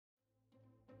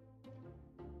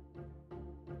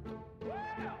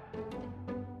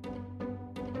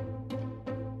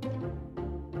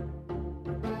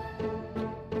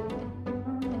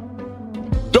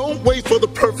Don't wait for the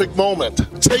perfect moment.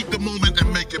 Take the moment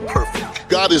and make it perfect.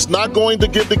 God is not going to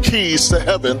give the keys to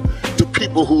heaven to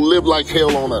people who live like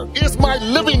hell on earth. Is my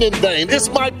living in vain? Is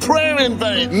my prayer in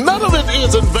vain? None of it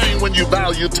is in vain when you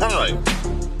value time.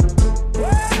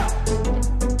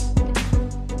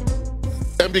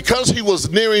 And because he was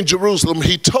nearing Jerusalem,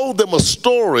 he told them a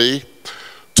story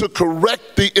to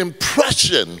correct the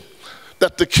impression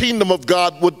that the kingdom of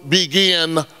God would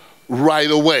begin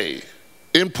right away.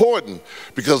 Important,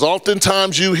 because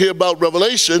oftentimes you hear about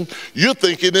Revelation, you're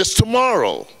thinking it's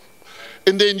tomorrow.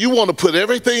 And then you want to put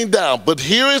everything down. But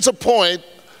here is a point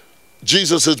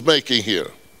Jesus is making here.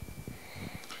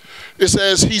 It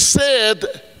says, he said,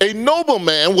 a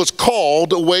nobleman was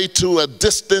called away to a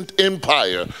distant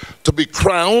empire to be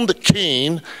crowned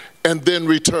king and then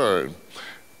return.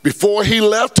 Before he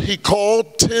left, he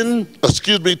called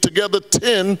together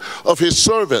 10 of his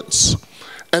servants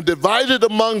and divided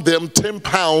among them 10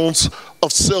 pounds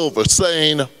of silver,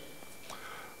 saying,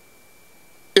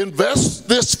 invest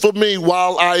this for me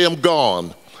while I am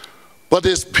gone. But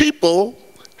his people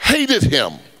hated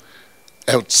him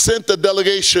and sent a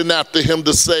delegation after him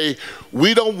to say,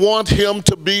 we don't want him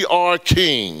to be our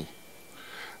king.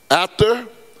 After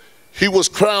he was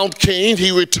crowned king,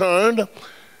 he returned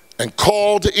and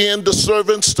called in the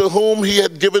servants to whom he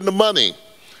had given the money.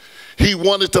 He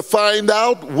wanted to find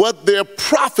out what their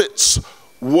profits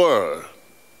were.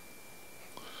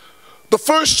 The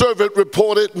first servant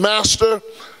reported, Master,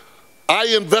 I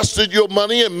invested your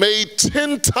money and made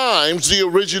 10 times the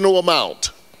original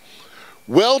amount.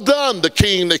 Well done, the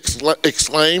king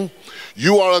exclaimed.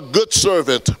 You are a good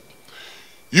servant.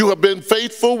 You have been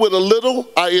faithful with a little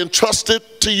I entrusted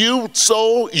to you,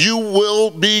 so you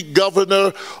will be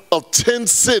governor of 10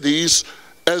 cities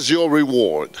as your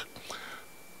reward.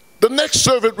 The next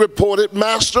servant reported,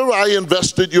 Master, I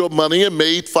invested your money and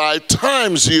made 5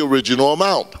 times the original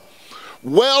amount.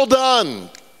 Well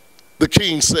done, the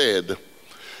king said.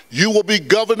 You will be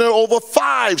governor over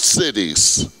 5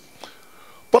 cities.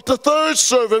 But the third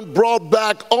servant brought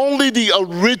back only the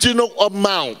original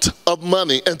amount of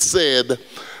money and said,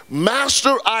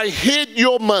 Master, I hid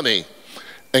your money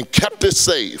and kept it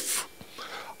safe.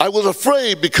 I was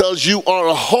afraid because you are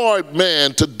a hard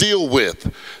man to deal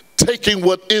with, taking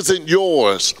what isn't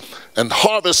yours and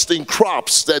harvesting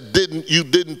crops that you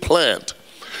didn't plant.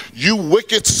 You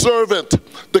wicked servant,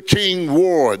 the king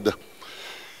roared.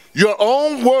 Your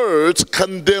own words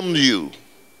condemn you.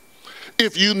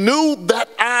 If you knew that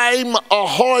I'm a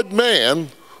hard man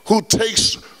who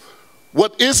takes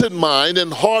what isn't mine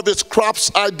and harvests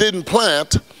crops I didn't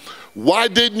plant, why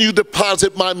didn't you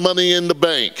deposit my money in the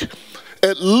bank?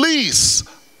 At least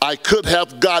I could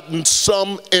have gotten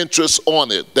some interest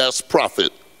on it. That's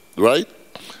profit, right?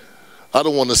 I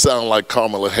don't want to sound like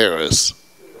Kamala Harris.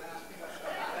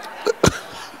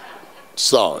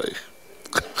 Sorry.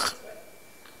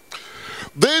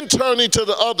 Then turning to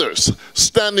the others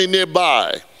standing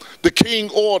nearby, the king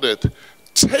ordered,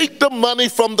 take the money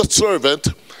from the servant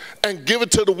and give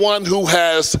it to the one who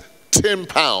has 10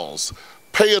 pounds.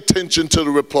 Pay attention to the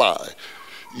reply.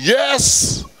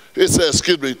 Yes, it says,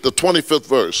 the 25th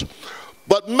verse.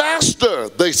 But master,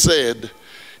 they said,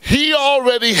 he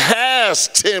already has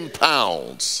 10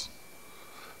 pounds.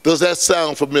 Does that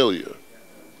sound familiar?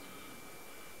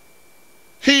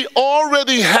 He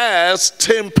already has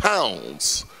 10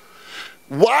 pounds.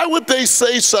 Why would they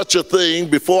say such a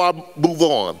thing before I move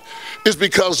on? It's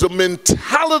because the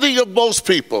mentality of most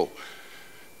people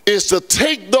is to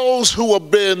take those who have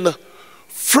been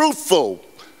fruitful,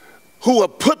 who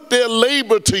have put their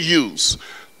labor to use,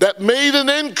 that made an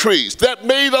increase, that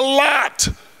made a lot,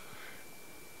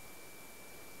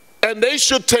 and they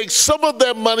should take some of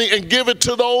their money and give it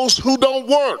to those who don't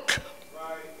work.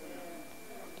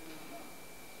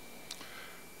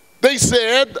 They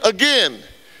said, again,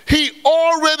 he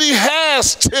already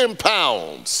has 10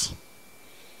 pounds.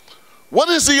 What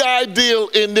is the ideal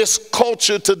in this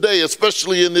culture today,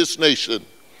 especially in this nation?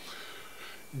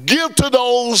 Give to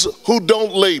those who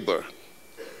don't labor.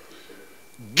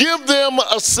 Give them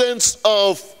a sense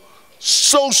of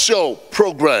social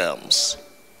programs,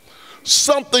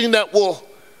 something that will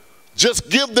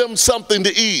just give them something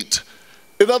to eat.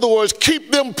 In other words,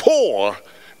 keep them poor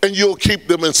and you'll keep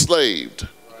them enslaved.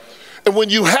 And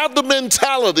when you have the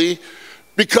mentality,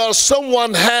 because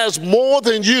someone has more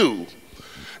than you,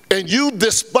 and you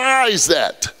despise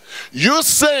that, you're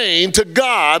saying to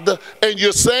God, and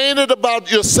you're saying it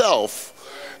about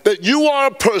yourself, that you are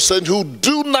a person who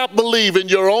do not believe in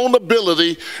your own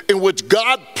ability in which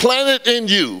God planted in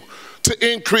you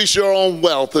to increase your own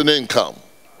wealth and income.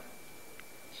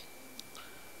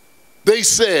 They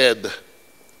said,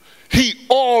 he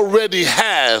already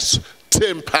has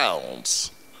 10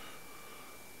 pounds.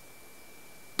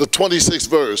 The 26th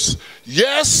verse.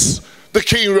 Yes, the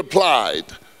king replied,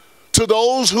 to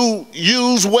those who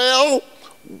use well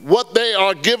what they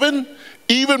are given,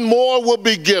 even more will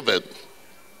be given.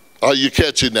 Are you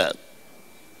catching that?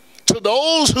 To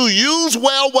those who use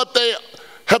well what they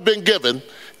have been given,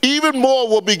 even more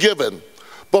will be given.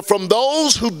 But from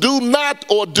those who do not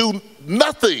or do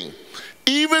nothing,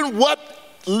 even what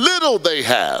little they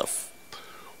have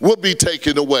will be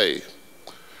taken away.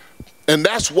 And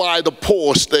that's why the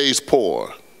poor stays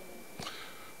poor.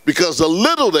 Because the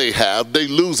little they have, they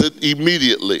lose it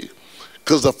immediately.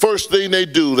 Because the first thing they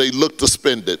do, they look to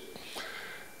spend it.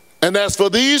 And as for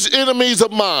these enemies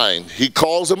of mine, he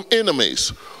calls them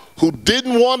enemies, who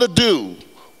didn't want to do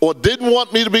or didn't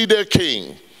want me to be their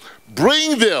king,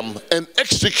 bring them and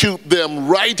execute them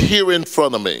right here in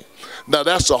front of me. Now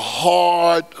that's a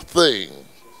hard thing.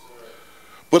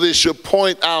 But it should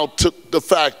point out to the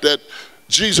fact that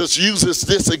Jesus uses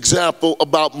this example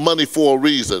about money for a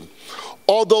reason.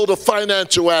 Although the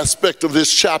financial aspect of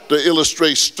this chapter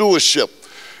illustrates stewardship,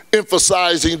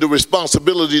 emphasizing the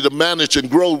responsibility to manage and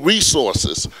grow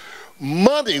resources,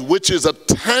 money, which is a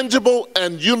tangible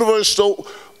and universal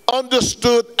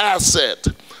understood asset,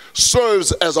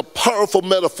 serves as a powerful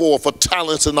metaphor for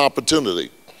talents and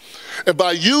opportunity. And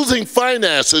by using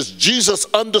finances, Jesus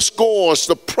underscores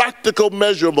the practical,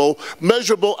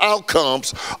 measurable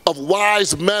outcomes of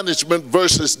wise management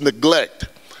versus neglect.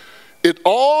 It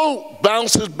all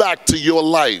bounces back to your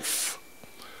life.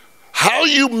 How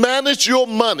you manage your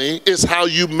money is how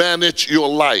you manage your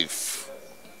life.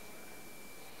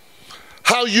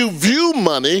 How you view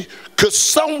money could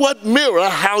somewhat mirror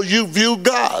how you view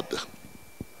God.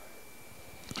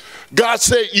 God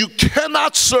said you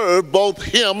cannot serve both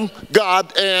him,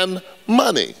 God, and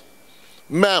money,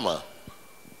 mammon.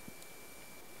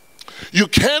 You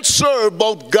can't serve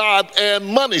both God and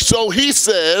money. So he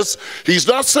says, he's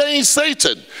not saying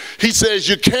Satan. He says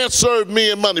you can't serve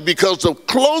me and money because the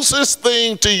closest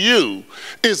thing to you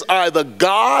is either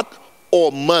God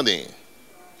or money.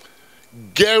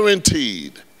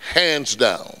 Guaranteed, hands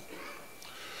down.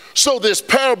 So this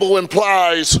parable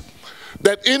implies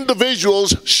that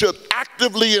individuals should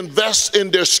actively invest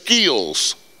in their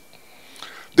skills,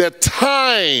 their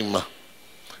time,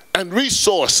 and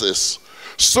resources,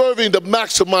 serving to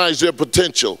maximize their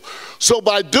potential. So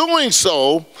by doing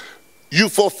so, you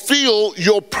fulfill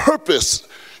your purpose.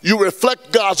 You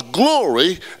reflect God's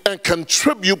glory and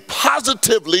contribute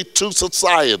positively to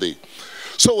society.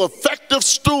 So effective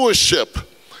stewardship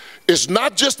is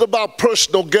not just about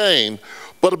personal gain,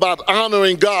 but about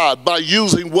honoring God by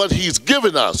using what he's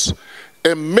given us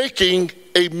and making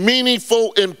a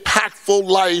meaningful, impactful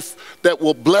life that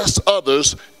will bless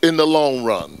others in the long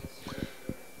run.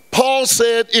 Paul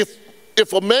said,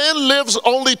 if a man lives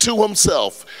only to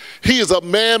himself, he is a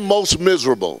man most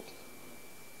miserable.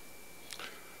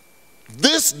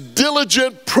 This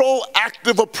diligent,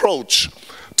 proactive approach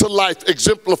to life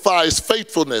exemplifies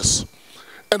faithfulness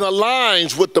and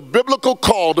aligns with the biblical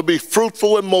call to be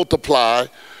fruitful and multiply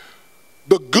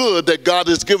the good that God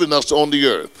has given us on the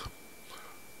earth.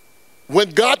 When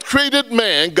God created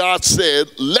man, God said,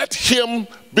 let him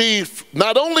be,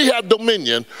 not only have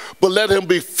dominion, but let him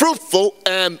be fruitful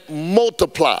and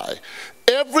multiply.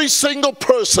 Every single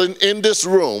person in this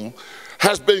room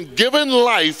has been given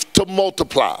life to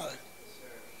multiply.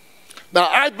 Now,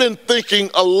 I've been thinking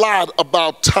a lot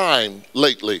about time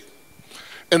lately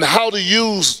and how to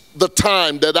use the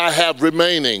time that I have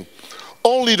remaining,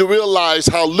 only to realize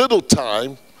how little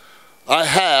time I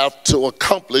have to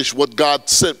accomplish what God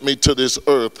sent me to this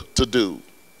earth to do.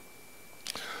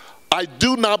 I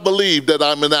do not believe that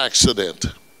I'm an accident,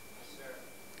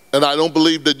 and I don't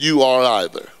believe that you are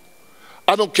either.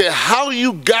 I don't care how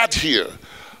you got here.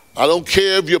 I don't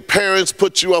care if your parents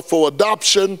put you up for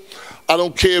adoption. I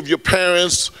don't care if your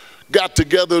parents got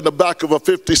together in the back of a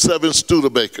 57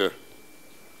 Studebaker.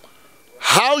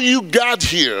 How you got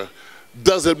here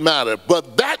doesn't matter,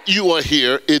 but that you are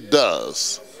here, it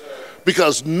does.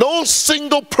 Because no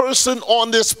single person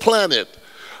on this planet,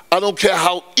 I don't care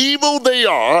how evil they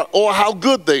are or how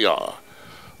good they are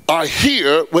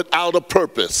here without a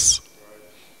purpose.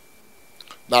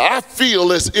 Now, I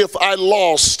feel as if I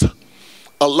lost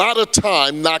a lot of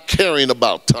time not caring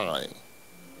about time.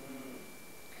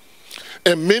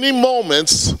 In many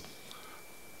moments,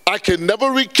 I can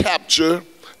never recapture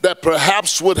that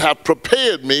perhaps would have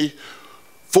prepared me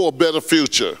for a better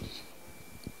future.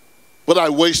 But I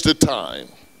wasted time.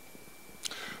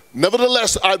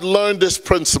 Nevertheless, I've learned this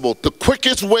principle. The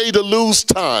quickest way to lose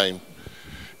time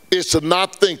is to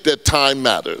not think that time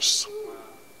matters.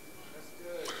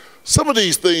 Some of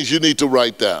these things you need to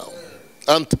write down.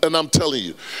 And I'm telling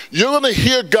you, you're going to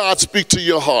hear God speak to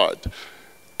your heart.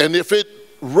 And if it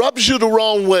rubs you the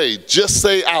wrong way, just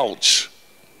say, ouch.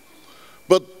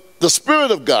 But the Spirit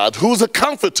of God, who's a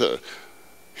comforter,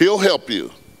 he'll help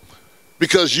you.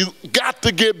 Because you got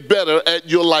to get better at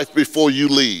your life before you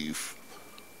leave.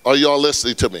 Are y'all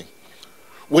listening to me?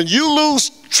 When you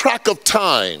lose track of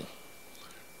time,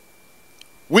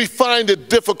 we find it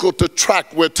difficult to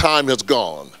track where time has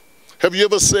gone. Have you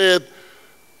ever said,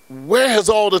 where has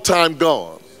all the time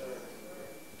gone?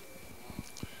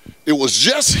 It was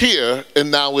just here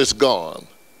and now it's gone.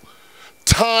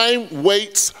 Time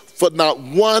waits for not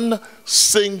one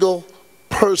single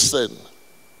person.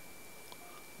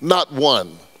 Not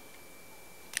one.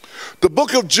 The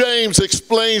book of James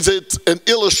explains it and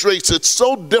illustrates it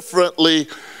so differently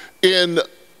in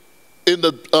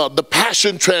the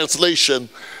Passion Translation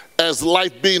as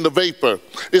life being the vapor.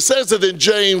 It says it in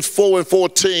James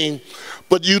 4:14,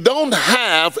 but you don't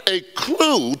have a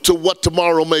clue to what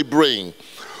tomorrow may bring.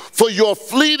 For your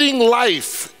fleeting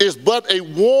life is but a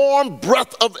warm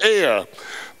breath of air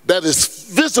that is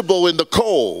visible in the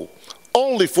cold,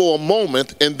 only for a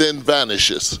moment and then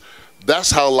vanishes.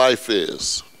 That's how life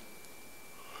is.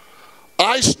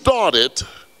 I started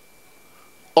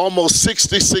almost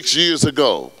 66 years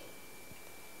ago.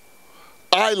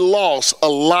 I lost a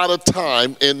lot of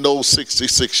time in those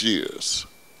 66 years.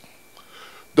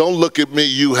 Don't look at me,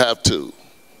 you have to.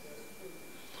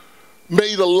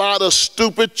 Made a lot of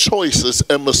stupid choices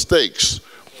and mistakes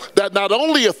that not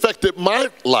only affected my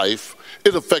life,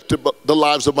 it affected the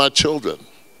lives of my children.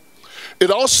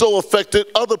 It also affected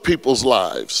other people's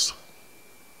lives.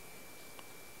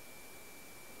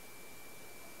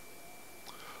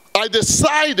 I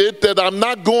decided that I'm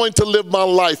not going to live my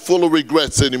life full of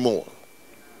regrets anymore.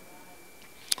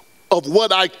 Of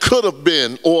what I could have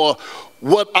been or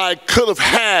what I could have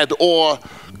had or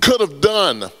could have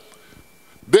done.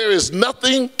 There is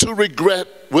nothing to regret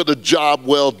with a job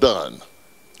well done.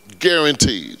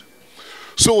 Guaranteed.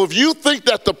 So if you think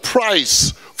that the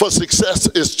price for success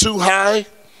is too high,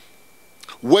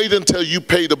 wait until you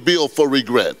pay the bill for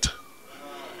regret.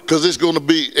 Because it's going to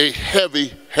be a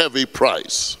heavy, heavy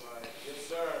price.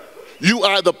 You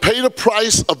either pay the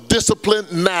price of discipline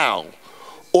now,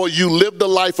 or you live the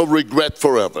life of regret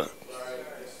forever.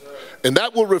 And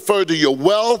that will refer to your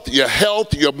wealth, your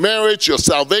health, your marriage, your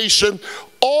salvation.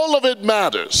 All of it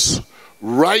matters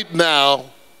right now,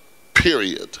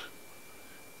 period.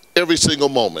 Every single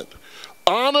moment.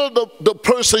 Honor the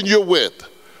person you're with.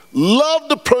 Love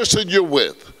the person you're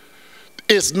with.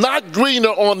 It's not greener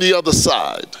on the other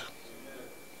side.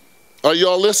 Are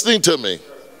y'all listening to me?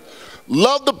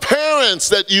 Love the parents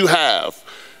that you have.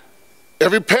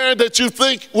 Every parent that you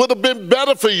think would have been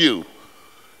better for you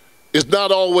is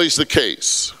not always the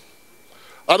case.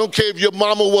 I don't care if your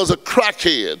mama was a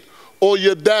crackhead or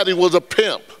your daddy was a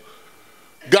pimp.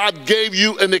 God gave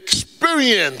you an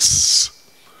experience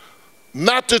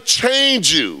not to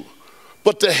change you,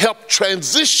 but to help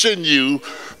transition you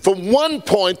from one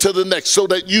point to the next so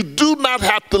that you do not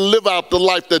have to live out the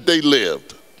life that they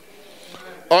lived.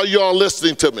 Are y'all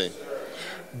listening to me?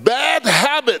 Bad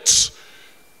habits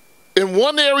in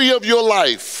one area of your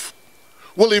life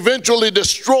will eventually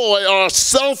destroy our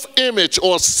self-image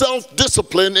or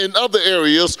self-discipline in other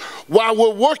areas while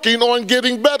we're working on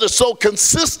getting better. So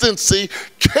consistency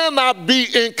cannot be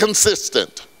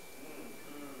inconsistent.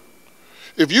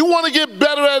 If you want to get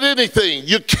better at anything,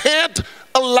 you can't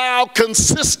allow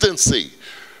consistency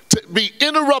to be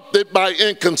interrupted by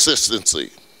inconsistency.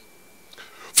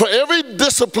 For every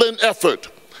disciplined effort,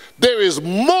 there is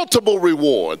multiple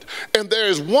reward, and there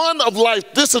is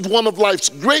this is one of life's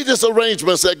greatest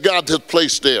arrangements that God has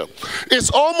placed there.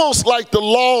 It's almost like the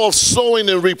law of sowing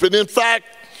and reaping. In fact,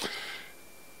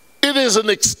 it is an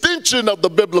extension of the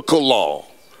biblical law.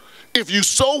 If you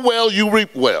sow well, you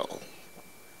reap well.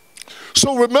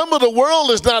 So remember, the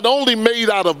world is not only made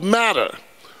out of matter,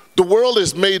 the world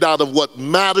is made out of what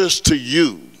matters to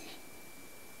you.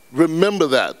 Remember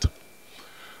that.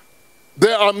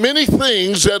 There are many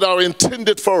things that are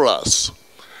intended for us,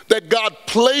 that God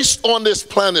placed on this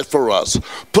planet for us,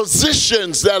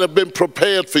 positions that have been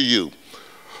prepared for you.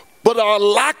 But our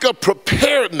lack of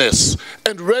preparedness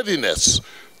and readiness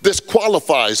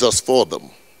disqualifies us for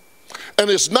them. And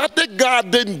it's not that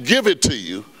God didn't give it to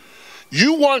you.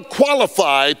 You weren't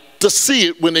qualified to see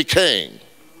it when it came.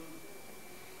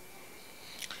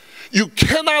 You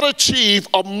cannot achieve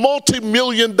a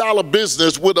multi-million-dollar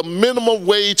business with a minimum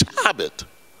wage habit.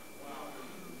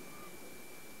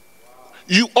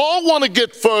 You all want to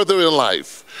get further in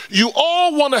life. You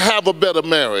all want to have a better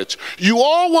marriage. You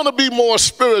all want to be more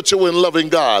spiritual in loving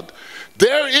God.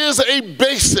 There is a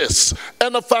basis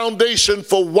and a foundation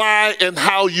for why and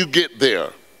how you get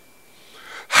there.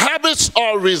 Habits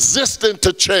are resistant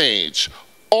to change,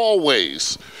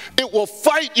 always. It will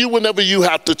fight you whenever you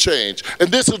have to change. And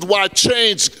this is why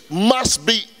change must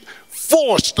be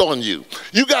forced on you.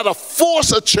 You got to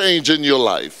force a change in your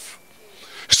life.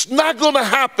 It's not going to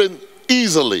happen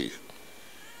easily.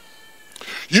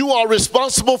 You are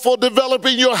responsible for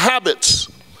developing your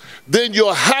habits. Then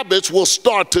your habits will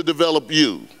start to develop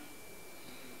you.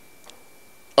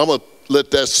 I'm going to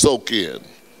let that soak in.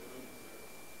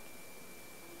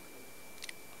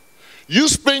 You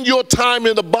spend your time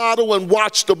in the bottle and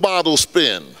watch the bottle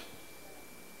spin.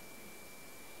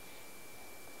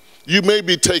 You may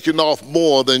be taking off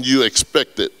more than you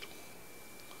expected.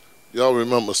 Y'all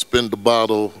remember spin the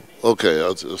bottle? Okay,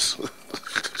 I'll just...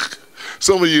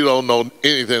 Some of you don't know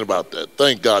anything about that.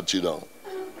 Thank God you don't.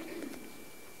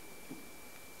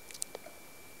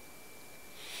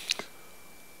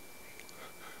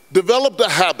 Develop the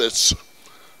habits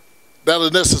that are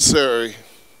necessary.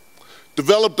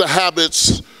 Develop the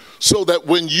habits so that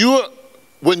when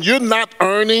you're not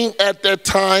earning at that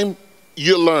time,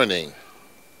 you're learning.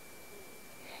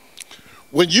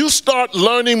 When you start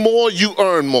learning more, you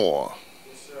earn more.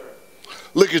 Yes, sir.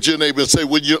 Look at your neighbor and say,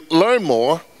 when you learn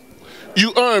more,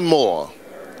 you earn more.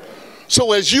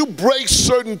 So as you break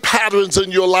certain patterns in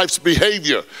your life's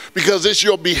behavior, because it's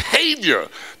your behavior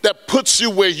that puts you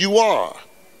where you are,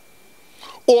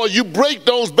 or you break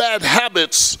those bad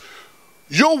habits,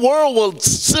 your world will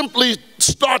simply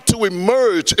start to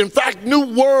emerge. In fact,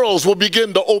 new worlds will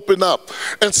begin to open up.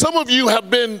 And some of you have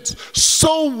been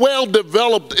so well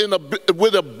developed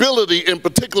with ability in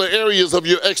particular areas of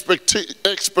your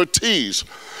expertise,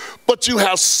 but you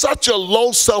have such a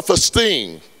low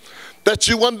self-esteem that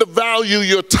you undervalue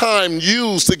your time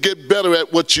used to get better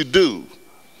at what you do.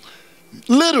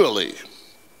 Literally.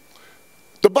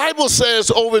 The Bible says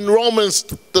over in Romans,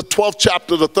 the 12th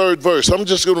chapter, the 3rd verse, I'm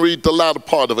just going to read the latter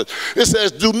part of it. It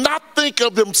says, do not think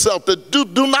of himself,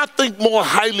 do not think more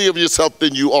highly of yourself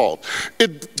than you ought.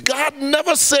 God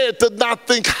never said to not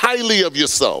think highly of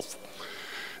yourself.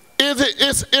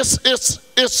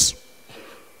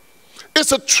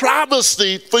 It's a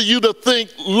travesty for you to think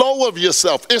low of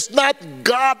yourself. It's not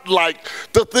godlike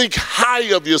to think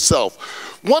high of yourself.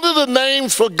 One of the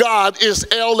names for God is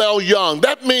L.L. Young.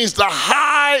 That means the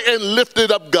high and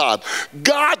lifted up God.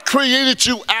 God created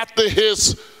you after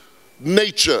his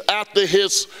nature, after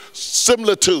his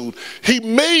similitude. He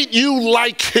made you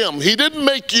like him. He didn't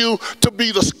make you to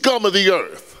be the scum of the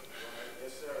earth.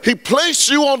 He placed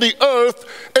you on the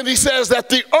earth, and he says that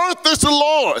the earth is the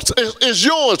Lord's, is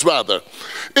yours rather.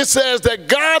 It says that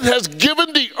God has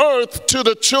given the earth to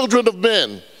the children of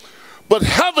men, but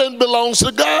heaven belongs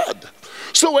to God.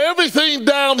 So everything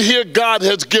down here God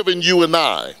has given you and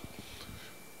I.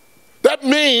 That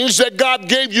means that God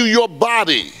gave you your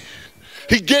body.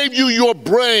 He gave you your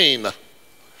brain.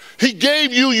 He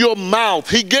gave you your mouth.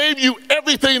 He gave you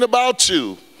everything about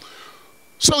you.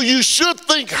 So you should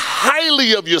think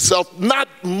highly of yourself, not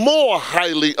more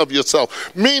highly of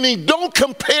yourself. Meaning, don't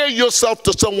compare yourself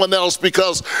to someone else,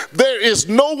 because there is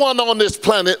no one on this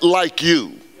planet like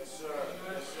you. Yes, sir.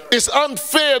 Yes, sir. It's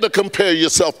unfair to compare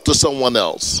yourself to someone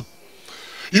else.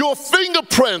 Your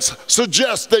fingerprints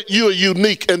suggest that you are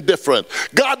unique and different.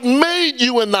 God made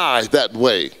you and I that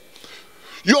way.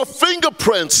 Your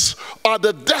fingerprints are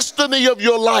the destiny of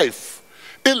your life.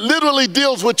 It literally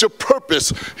deals with your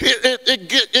purpose.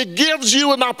 It gives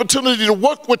you an opportunity to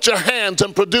work with your hands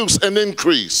and produce an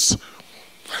increase.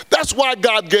 That's why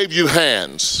God gave you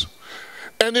hands.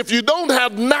 And if you don't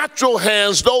have natural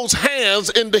hands, those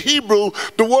hands in the Hebrew,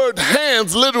 the word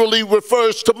hands literally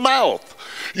refers to mouth.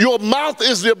 Your mouth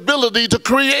is the ability to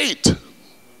create.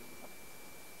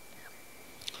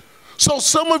 So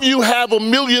some of you have $1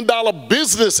 million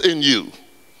business in you,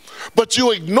 but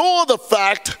you ignore the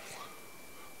fact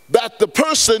that the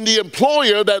person, the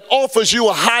employer that offers you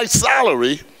a high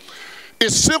salary,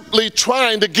 is simply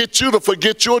trying to get you to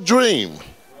forget your dream.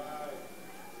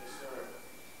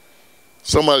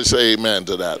 Somebody say amen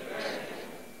to that.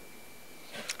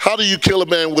 How do you kill a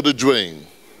man with a dream?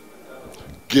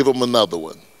 Give him another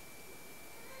one.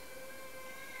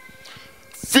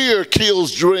 Fear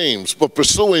kills dreams, but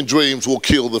pursuing dreams will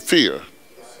kill the fear.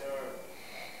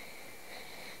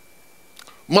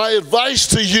 My advice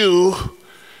to you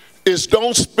is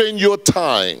don't spend your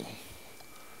time.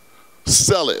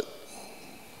 Sell it.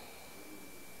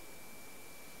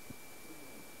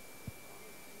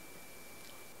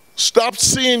 Stop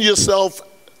seeing yourself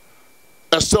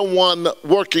as someone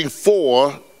working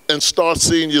for and start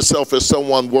seeing yourself as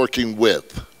someone working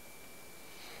with.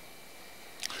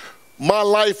 My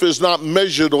life is not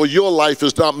measured, or your life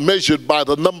is not measured by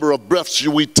the number of breaths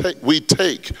we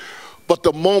take, but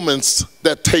the moments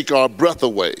that take our breath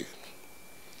away.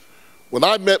 When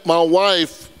I met my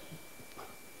wife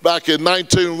back in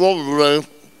 19,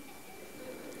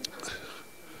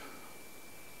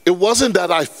 it wasn't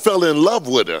that I fell in love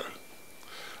with her.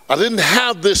 I didn't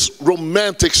have this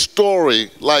romantic story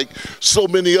like so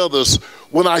many others.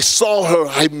 When I saw her,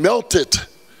 I melted.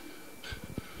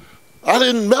 I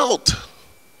didn't melt.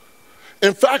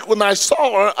 In fact, when I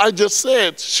saw her, I just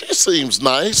said, she seems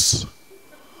nice.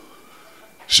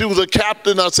 She was a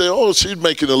captain. I said, oh, she's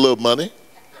making a little money.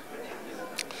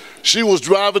 She was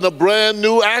driving a brand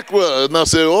new Acura, and I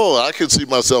said, oh, I can see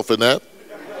myself in that.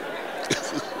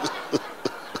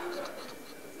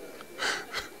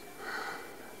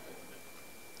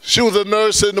 She was a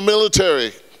nurse in the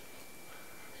military.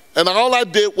 And all I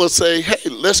did was say, hey,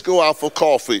 let's go out for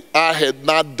coffee. I had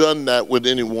not done that with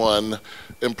anyone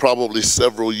in probably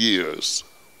several years.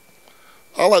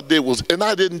 All I did was, and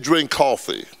I didn't drink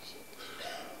coffee.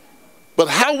 But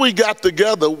how we got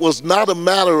together was not a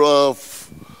matter of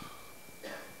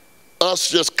us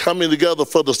just coming together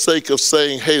for the sake of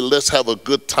saying, hey, let's have a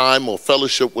good time or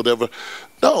fellowship, whatever.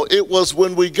 No, it was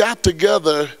when we got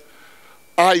together,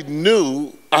 I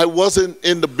knew I wasn't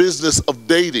in the business of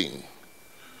dating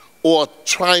or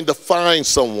trying to find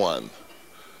someone.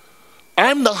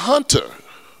 I'm the hunter.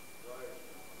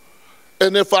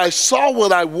 And if I saw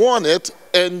what I wanted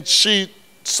and she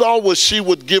saw what she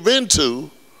would give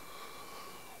into,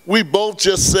 we both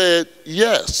just said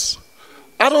yes.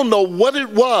 I don't know what it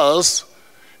was.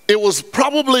 It was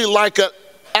probably like a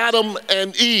Adam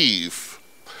and Eve.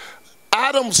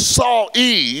 Adam saw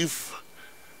Eve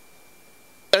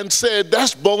and said,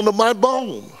 that's bone of my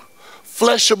bone,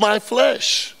 flesh of my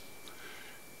flesh.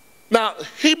 Now,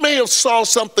 he may have saw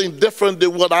something different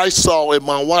than what I saw in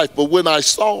my wife, but when I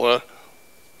saw her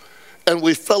and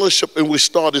we fellowshiped and we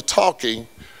started talking,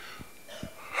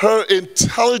 her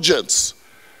intelligence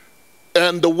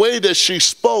and the way that she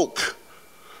spoke,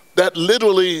 that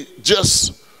literally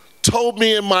just told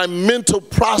me in my mental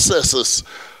processes,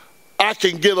 I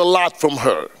can get a lot from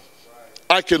her.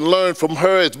 I can learn from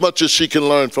her as much as she can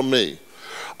learn from me.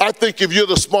 I think if you're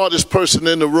the smartest person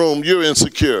in the room, you're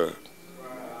insecure.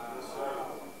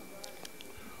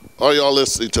 Are y'all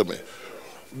listening to me?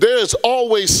 There's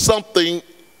always something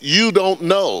you don't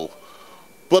know.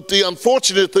 But the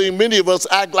unfortunate thing, many of us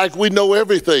act like we know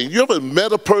everything. You ever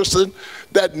met a person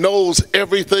that knows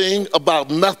everything about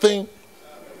nothing?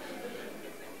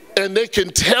 And they can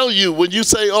tell you when you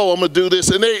say, oh, I'm going to do this,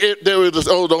 and they're just,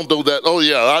 oh, don't do that. Oh,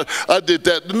 yeah, I did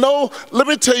that. No, let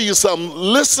me tell you something.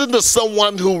 Listen to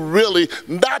someone who really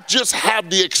not just have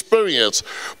the experience,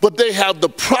 but they have the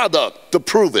product to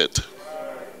prove it.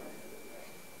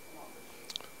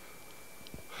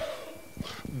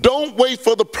 Don't wait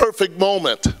for the perfect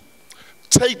moment.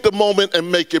 Take the moment and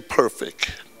make it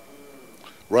perfect.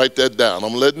 Write that down.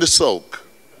 I'm letting it soak.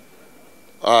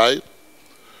 All right?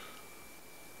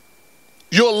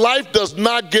 Your life does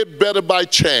not get better by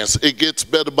chance. It gets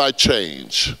better by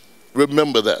change.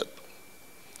 Remember that.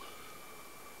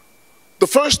 The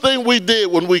first thing we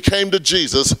did when we came to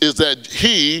Jesus is that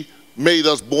he made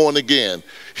us born again.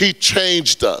 He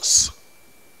changed us.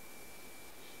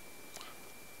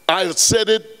 I've said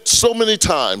it so many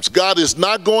times. God is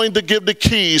not going to give the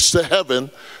keys to heaven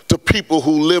to people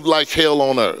who live like hell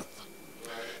on earth.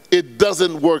 It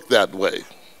doesn't work that way.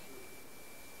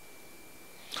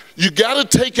 You got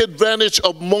to take advantage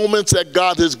of moments that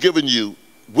God has given you,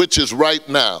 which is right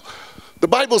now. The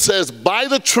Bible says, buy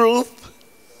the truth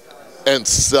and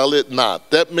sell it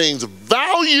not. That means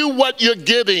value what you're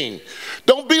getting.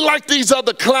 Don't be like these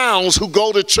other clowns who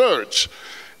go to church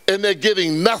and they're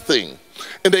getting nothing.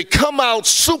 And they come out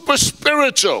super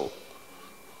spiritual.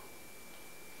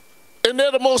 And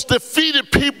they're the most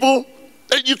defeated people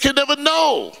that you can ever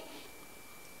know.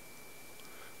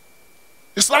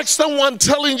 It's like someone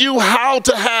telling you how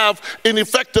to have an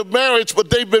effective marriage, but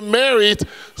they've been married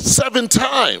 7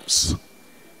 times.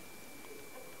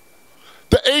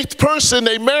 The 8th person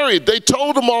they married, they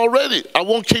told them already, I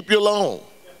won't keep you alone.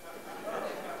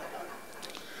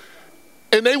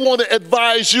 And they want to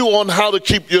advise you on how to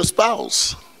keep your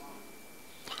spouse.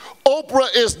 Oprah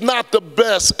is not the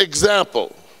best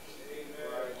example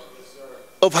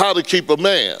of how to keep a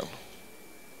man,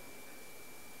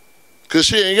 because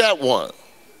she ain't got one.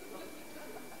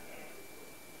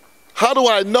 How do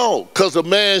I know? Because the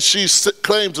man she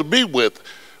claims to be with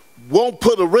won't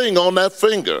put a ring on that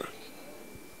finger.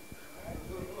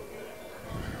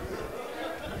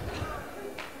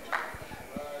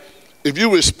 If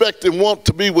you respect and want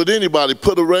to be with anybody,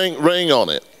 put a ring on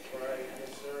it.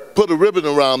 Put a ribbon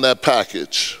around that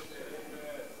package.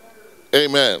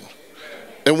 Amen.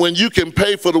 And when you can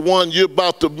pay for the one you're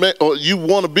about to or you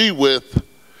want to be with,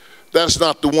 that's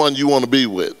not the one you want to be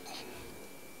with.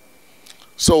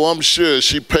 So I'm sure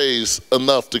she pays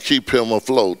enough to keep him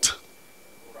afloat.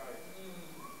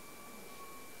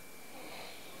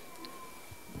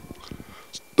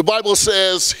 The Bible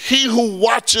says, he who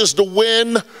watches the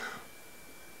wind,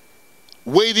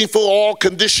 waiting for all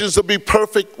conditions to be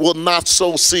perfect, will not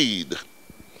sow seed.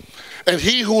 And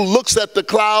he who looks at the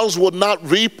clouds will not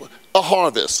reap a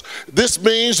harvest. This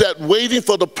means that waiting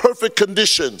for the perfect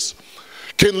conditions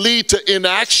can lead to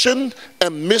inaction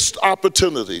and missed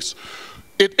opportunities.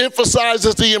 It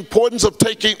emphasizes the importance of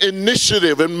taking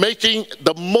initiative and making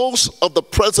the most of the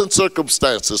present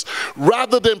circumstances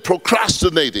rather than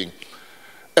procrastinating,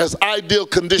 as ideal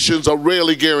conditions are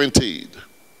rarely guaranteed.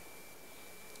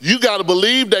 You got to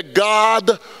believe that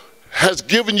God has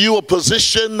given you a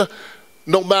position,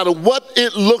 no matter what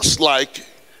it looks like.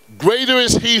 Greater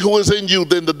is he who is in you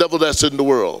than the devil that's in the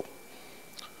world.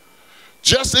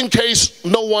 Just in case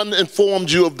no one informed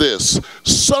you of this,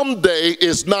 someday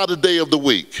is not a day of the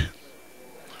week,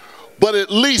 but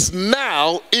at least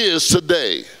now is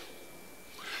today.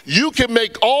 You can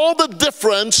make all the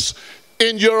difference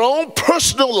in your own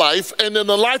personal life and in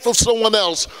the life of someone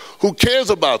else who cares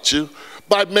about you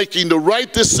by making the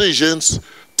right decisions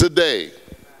today.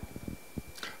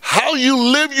 How you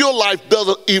live your life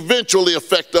does eventually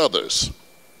affect others.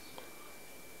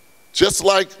 Just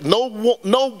like no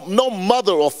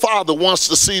mother or father wants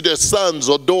to see their sons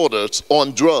or daughters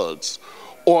on drugs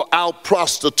or out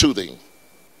prostituting.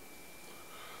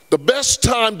 The best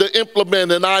time to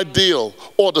implement an ideal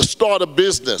or to start a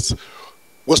business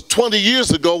was 20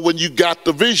 years ago when you got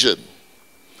the vision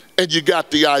and you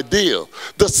got the ideal.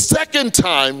 The second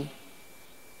time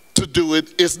to do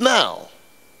it is now.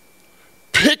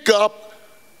 Pick up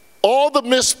all the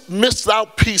missed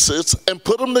out pieces and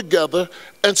put them together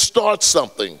and start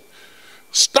something.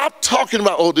 Stop talking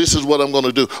about, oh, this is what I'm going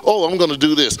to do. Oh, I'm going to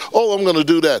do this. Oh, I'm going to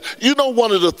do that. You know,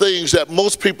 one of the things that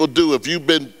most people do if you've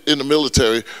been in the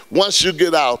military, once you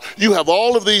get out, you have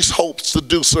all of these hopes to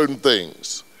do certain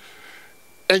things.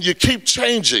 And you keep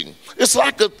changing. It's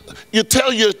like you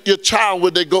tell your child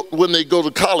when they go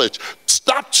to college,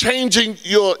 stop changing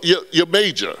your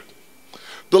major.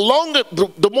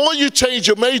 The more you change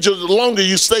your major, the longer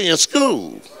you stay in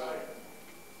school.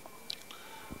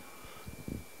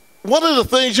 One of the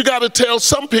things you got to tell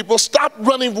some people, stop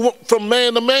running from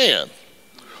man to man,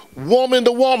 woman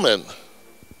to woman,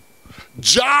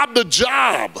 job to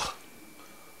job,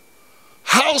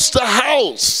 house to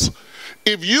house.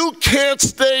 If you can't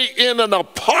stay in an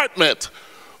apartment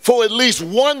for at least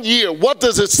 1 year, what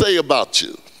does it say about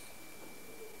you?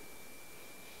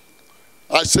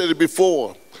 I said it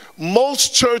before.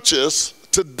 Most churches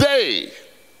today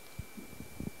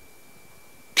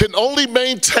can only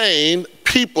maintain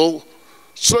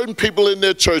certain people in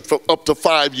their church for up to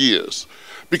 5 years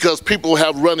because people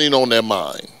have running on their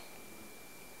mind.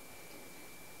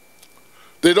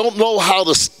 They don't know how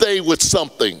to stay with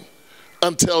something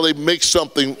until they make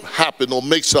something happen or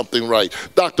make something right.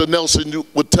 Dr. Nelson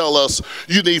would tell us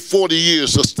you need 40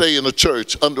 years to stay in a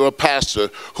church under a pastor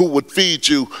who would feed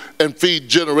you and feed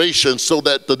generations so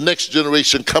that the next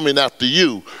generation coming after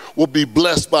you will be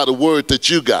blessed by the word that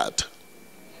you got.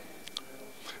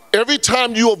 Every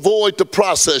time you avoid the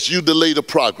process, you delay the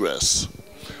progress.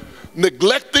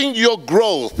 Neglecting your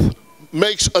growth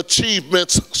makes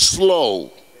achievements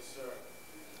slow.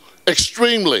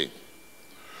 Extremely.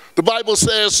 The Bible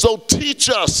says, so teach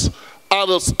us out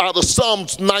of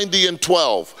Psalms 90 and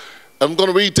 12. I'm going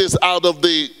to read this out of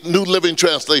the New Living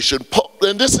Translation.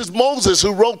 And this is Moses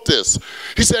who wrote this.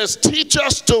 He says, teach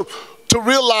us to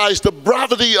realize the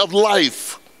brevity of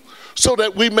life so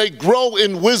that we may grow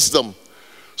in wisdom.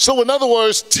 So in other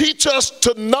words, teach us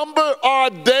to number our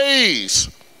days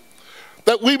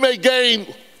that we may gain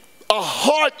a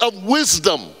heart of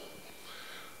wisdom.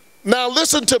 Now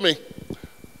listen to me.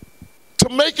 To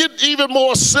make it even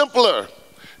more simpler,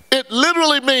 it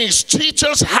literally means teach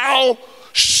us how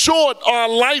short our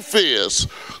life is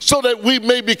so that we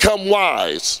may become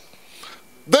wise.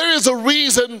 There is a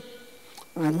reason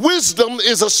wisdom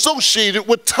is associated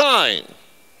with time.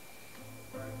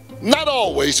 Not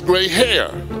always gray hair.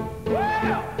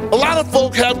 A lot of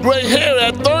folk have gray hair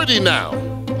at 30 now.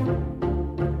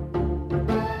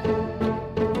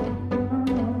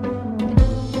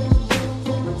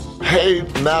 Hey,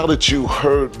 now that you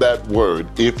heard that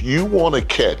word, if you want to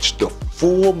catch the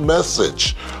full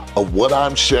message of what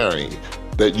I'm sharing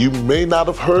that you may not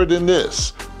have heard in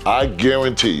this, I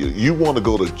guarantee you, you want to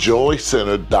go to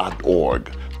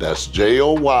joycenter.org. That's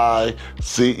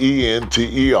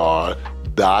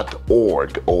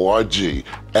JOYCENTER.org, O-R-G,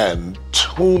 and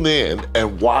tune in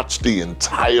and watch the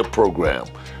entire program,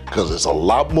 because it's a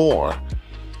lot more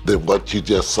than what you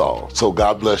just saw. So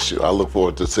God bless you. I look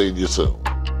forward to seeing you soon.